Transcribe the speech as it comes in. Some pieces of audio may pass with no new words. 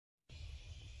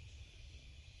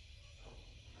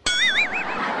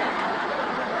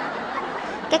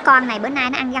Cái con này bữa nay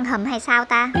nó ăn gan hùm hay sao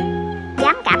ta?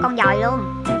 Dám cạp con dòi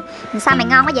luôn. Sao mày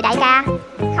ngon quá vậy đại ca?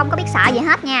 Không có biết sợ gì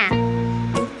hết nha.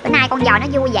 Bữa nay con dòi nó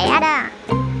vui vẻ đó.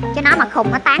 Chứ nó mà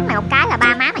khùng nó tán mày một cái là ba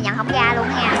má mày nhận không ra luôn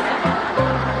nha.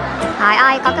 Trời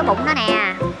ơi coi cái bụng nó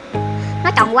nè.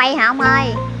 Nó tròn quay hả ông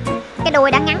ơi? Cái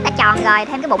đuôi đã ngắn đã tròn rồi,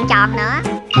 thêm cái bụng tròn nữa.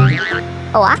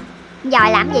 Ủa?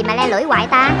 Dòi làm gì mà le lưỡi hoài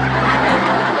ta?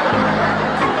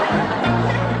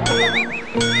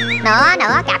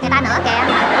 Nữa, cạp người ta nữa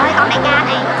kìa. Ôi con đại ca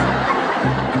này.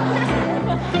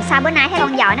 Sao bữa nay thấy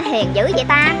con dòi nó hiền dữ vậy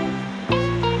ta?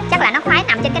 Chắc là nó khoái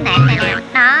nằm trên cái nệm này nè.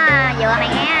 Nó vừa mày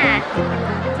nghe.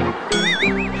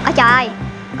 Ôi trời ơi,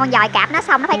 con dòi cạp nó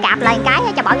xong nó phải cạp lại một cái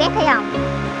cho bỏ ghét thấy không?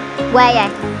 Quê rồi.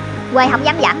 Quê không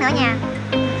dám giỡn nữa nha.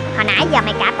 Hồi nãy giờ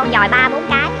mày cạp con dòi 3-4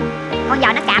 cái. Con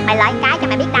dòi nó cạp mày lại một cái cho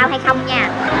mày biết đau hay không nha.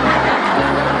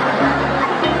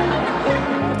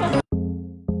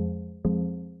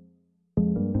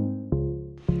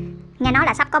 Nghe nói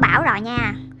là sắp có bão rồi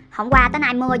nha. Hôm qua tới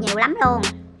nay mưa nhiều lắm luôn.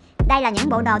 Đây là những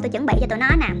bộ đồ tôi chuẩn bị cho tụi nó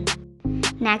nè.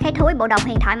 Nè cái Thúi bộ đồ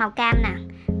huyền thoại màu cam nè.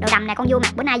 Đồ đầm này con vua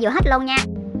mặc bữa nay vừa hết luôn nha.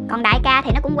 Còn đại ca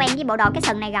thì nó cũng quen với bộ đồ cái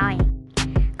sừng này rồi.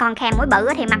 Còn Khèm mũi bự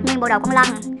thì mặc nguyên bộ đồ con lân.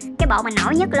 Cái bộ mà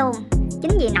nổi nhất luôn.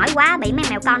 Chính vì nổi quá bị mấy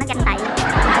mèo con nó ganh tị.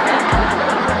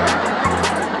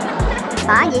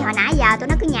 Bởi vì hồi nãy giờ tụi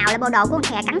nó cứ nhào lại bộ đồ của con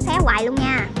Khè cắn xé hoài luôn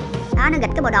nha. Đó nó gịch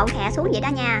cái bộ đồ con Khè xuống vậy đó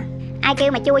nha. Ai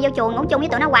kêu mà chui vô chuồng ngủ chung với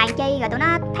tụi nó hoài chi. Rồi tụi nó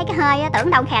thấy cái hơi á,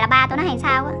 tưởng đâu Khè là ba tụi nó hay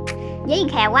sao á. Dí con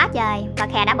Khè quá trời. Và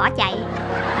Khè đã bỏ chạy.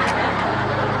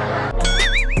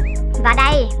 Và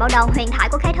đây bộ đồ huyền thoại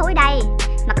của cái Thúi đây.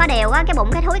 Mà có điều á, cái bụng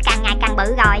cái Thúi càng ngày càng bự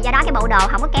rồi. Do đó cái bộ đồ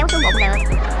không có kéo xuống bụng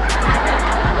được.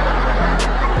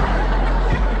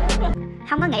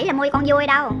 Không có nghĩ là nuôi con vui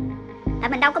đâu. Tại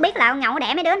mình đâu có biết là con nhậu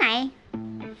đẻ mấy đứa này.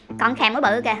 Con Khè mũi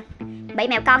bự kìa, bị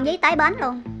mèo con dí tới bến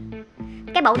luôn.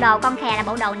 Cái bộ đồ con Khè là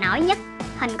bộ đồ nổi nhất.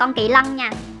 Hình con kỳ lân nha.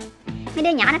 Mấy đứa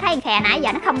nhỏ nó thấy con Khè nãy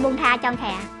giờ nó không buông tha cho con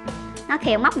Khè. Nó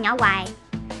khều móc nhỏ hoài.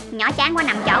 Nhỏ chán quá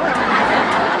nằm chỗ luôn.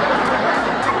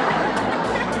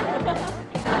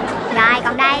 Rồi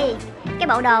còn đây, cái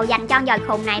bộ đồ dành cho con dòi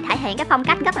khùng này thể hiện cái phong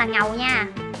cách rất là ngầu nha.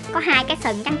 Có hai cái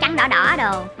sừng trắng trắng đỏ đỏ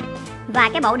đồ. Và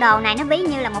cái bộ đồ này nó ví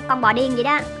như là một con bò điên vậy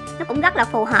đó. Nó cũng rất là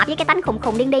phù hợp với cái tánh khùng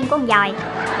khùng điên điên của con dòi.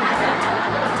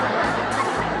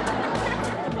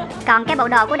 Còn cái bộ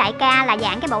đồ của đại ca là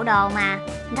dạng cái bộ đồ mà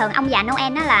thường ông già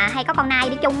Noel đó là hay có con nai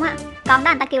đi chung á. Con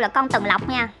đó người ta kêu là con tuần lộc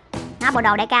nha. Đó bộ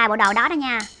đồ đại ca bộ đồ đó đó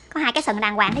nha. Có hai cái sừng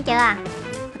đàng hoàng thấy chưa?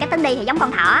 Cái tướng đi thì giống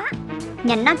con thỏ.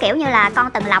 Nhìn nó kiểu như là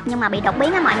con tuần lộc nhưng mà bị đột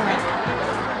biến á mọi người.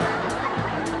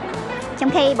 Trong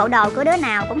khi bộ đồ của đứa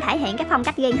nào cũng thể hiện cái phong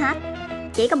cách riêng hết.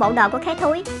 Chỉ có bộ đồ của cái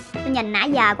Thúi, tôi nhìn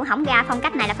nãy giờ cũng không ra phong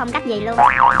cách này là phong cách gì luôn.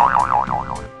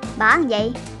 Bởi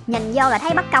vậy nhìn vô là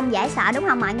thấy bất công dễ sợ đúng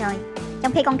không mọi người?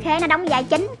 Trong khi con Khế nó đóng vai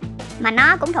chính, mà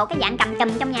nó cũng thuộc cái dạng cầm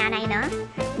chùm trong nhà này nữa.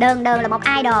 Đường là một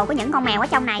idol của những con mèo ở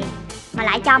trong này. Mà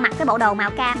lại cho mặc cái bộ đồ màu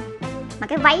cam. Mà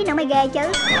cái váy nữa mới ghê chứ.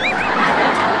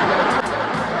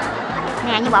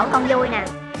 Nè như bộ con vui nè.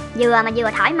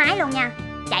 Vừa thoải mái luôn nha.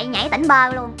 Chạy nhảy tỉnh bơ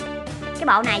luôn. Cái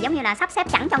bộ này giống như là sắp xếp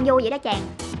sẵn trong vui vậy đó chàng.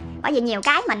 Bởi vì nhiều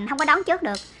cái mình không có đoán trước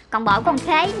được. Còn bộ của con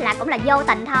Khế là cũng là vô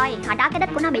tình thôi. Hồi đó cái đít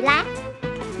của nó bị lát.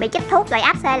 Bị chích thuốc rồi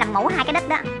áp xe làm mũ hai cái đít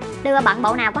đó. Đưa bận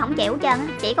bộ nào cũng không chịu hết trơn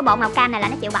á. Chỉ có bộ màu cam này là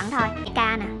nó chịu bận thôi. Đại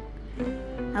ca nè.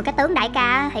 Rồi cái tướng đại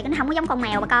ca thì nó không có giống con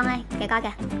mèo bà con ơi. Kìa coi kìa.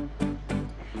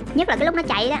 Nhất là cái lúc nó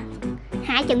chạy đó.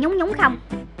 Hai chân nhúng nhúng không.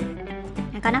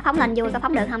 Coi nó phóng lên vui, có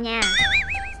phóng được không nha.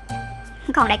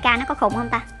 Còn đại ca nó có khùng không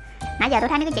ta? Nãy giờ tôi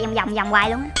thấy nó cứ chạy vòng vòng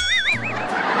hoài luôn á.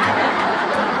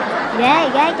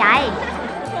 Ghê trời.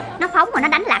 Nó phóng mà nó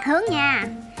đánh lạc hướng nha.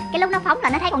 Cái lúc nó phóng là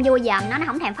nó thấy con vui giận nó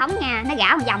không thèm phóng nha. Nó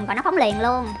gõ một vòng còn nó phóng liền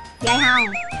luôn. Ghê không?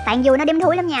 Tại vui nó đếm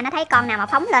thúi lắm nha. Nó thấy con nào mà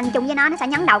phóng lên chung với nó sẽ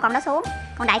nhấn đầu con đó xuống.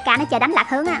 Còn đại ca nó chơi đánh lạc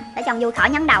hướng á, để cho con vui khỏi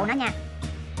nhấn đầu nó nha.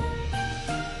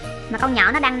 Mà con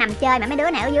nhỏ nó đang nằm chơi mà mấy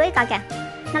đứa này ở dưới coi kìa.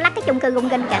 Nó lắc cái chung cư gung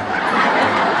kinh kìa.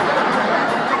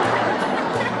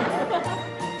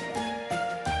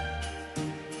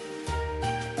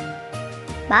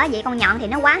 Bởi vậy con nhọn thì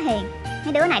nó quá hiền.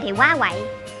 Mấy đứa này thì quá quậy.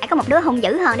 Phải có một đứa hung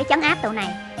dữ hơn để trấn áp tụi này.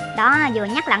 Đó vừa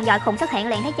nhắc lặn dòi khùng xuất hiện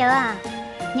liền thấy chưa.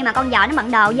 Nhưng mà con dòi nó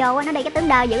bận đồ vô nó đi cái tướng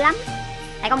đơ dữ lắm.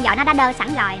 Tại con dòi nó đã đơ sẵn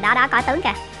rồi. Đó coi tướng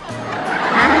kìa.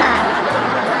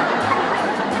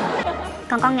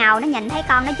 Còn con ngầu nó nhìn thấy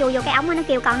con nó chui vô cái ống đó, nó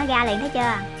kêu con nó ra liền thấy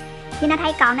chưa. Chứ nó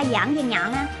thấy con nó giỡn viên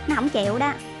nhọn á, nó không chịu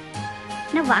đó.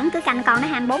 Nó vẫn cứ canh con nó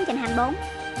 24/24.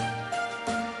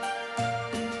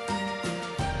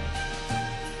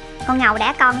 Con ngầu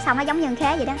đẻ con xong nó giống như con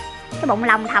Khế vậy đó. Cái bụng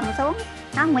lồng thòng xuống.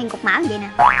 Nó nguyên cục mỡ vậy nè.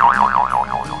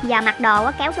 Giờ mặc đồ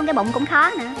á, kéo xuống cái bụng cũng khó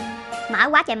nữa. Mỡ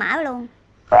quá trời mỡ luôn.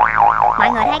 Mọi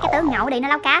người thấy cái tướng nhậu đi nó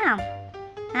láo cá không?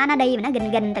 Đó, nó đi mà nó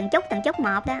gình từng chút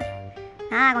một đó.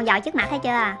 Con dòi trước mặt thấy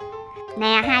chưa?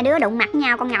 Nè, hai đứa đụng mặt với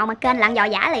nhau, con ngầu mà kênh lợn dòi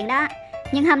giả liền đó.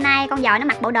 Nhưng hôm nay con dòi nó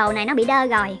mặc bộ đồ này nó bị đơ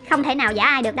rồi, không thể nào giả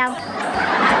ai được đâu.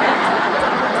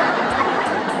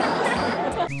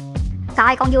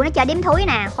 Coi con vui nó chơi điếm thúi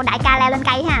nè. Con đại ca leo lên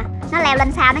cây ha, nó leo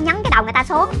lên sao nó nhấn cái đầu người ta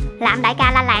xuống, làm đại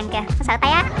ca la làng kìa, nó sợ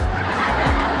té.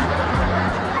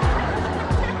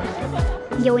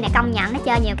 Vui này công nhận nó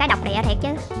chơi nhiều cái độc địa thiệt chứ.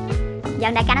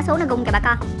 Giờ đại ca nó xuống nó gung kìa bà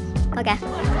con. Coi kìa.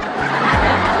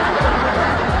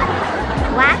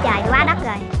 Quá trời quá đất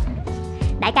rồi.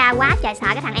 Đại ca quá trời sợ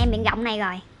cái thằng em miệng rộng này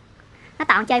rồi. Nó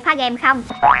toàn chơi phá game không.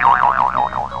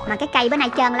 Mà cái cây bữa nay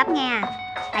trơn lắm nha.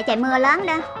 Tại trời mưa lớn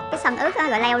đó, cái sân ướt đó,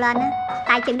 rồi leo lên đó,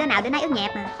 tay chân đứa nào đứa nấy ướt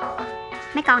nhẹp mà.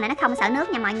 Mấy con này nó không sợ nước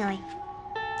nha mọi người.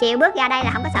 Chiều bước ra đây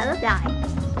là không có sợ ướt rồi.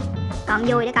 Còn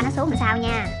vui để coi nó xuống làm sao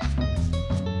nha.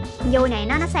 Vui này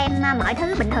nó xem mọi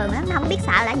thứ bình thường lắm, nó không biết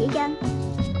sợ là gì hết trơn.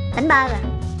 Tỉnh bơ à.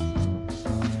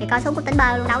 Thì coi xuống của tỉnh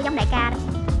bơ luôn, đâu giống đại ca đâu.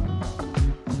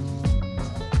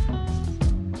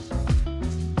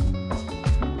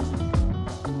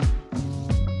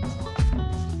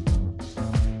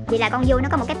 Vì là con vui nó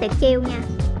có một cái tuyệt chiêu nha.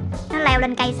 Nó leo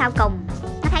lên cây sau cùng,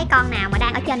 nó thấy con nào mà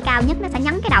đang ở trên cao nhất nó sẽ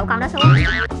nhấn cái đầu con đó xuống.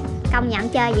 Công nhận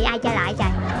chơi vậy ai chơi lại trời.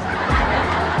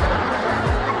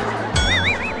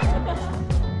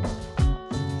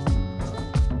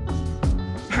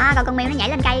 Con miêu nó nhảy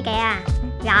lên cây kìa.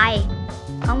 Rồi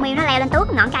con miêu nó leo lên tuốt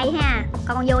ngọn cây ha.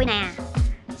 Con vui nè.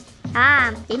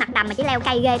 Chỉ mặt đầm mà chỉ leo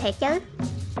cây ghê thiệt chứ.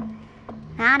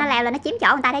 Nó leo lên nó chiếm chỗ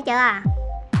người ta thấy chưa.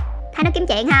 Thấy nó kiếm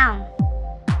chuyện không.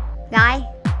 Rồi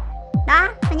đó,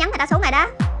 nó nhấn người ta xuống rồi đó.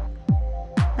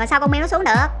 Rồi sao con miêu nó xuống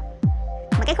được.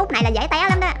 Mà cái khúc này là dễ té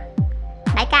lắm đó.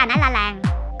 Đại ca nãy la làng,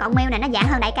 con miêu này nó dạng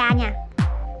hơn đại ca nha.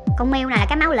 Con miêu này là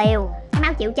cái máu liều, cái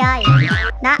máu chịu chơi.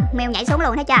 Đó, miêu nhảy xuống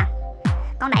luôn thấy chưa.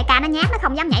 Con đại ca nó nhát, nó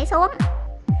không dám nhảy xuống.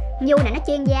 Vui này nó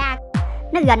chuyên gia.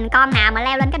 Nó gình con nào mà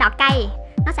leo lên cái đọt cây,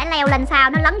 nó sẽ leo lên sau,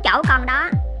 nó lấn chỗ con đó,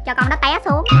 cho con đó té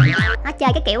xuống. Nó chơi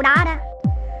cái kiểu đó đó.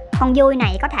 Con vui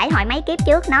này có thể hồi mấy kiếp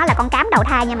trước nó là con cám đầu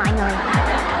thai nha mọi người.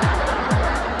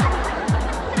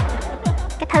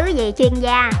 Cái thứ gì chuyên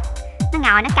gia. Nó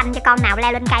ngồi nó canh cho con nào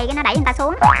leo lên cây cái nó đẩy người ta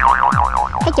xuống.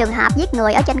 Cái trường hợp giết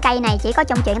người ở trên cây này chỉ có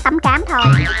trong chuyện tắm cám thôi.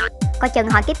 Coi chừng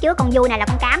hồi kiếp trước con vui này là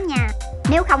con cám nha.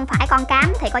 Nếu không phải con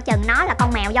cám thì coi chừng nó là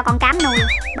con mèo do con cám nuôi.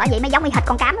 Bởi vậy mới giống y hệt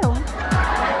con cám luôn.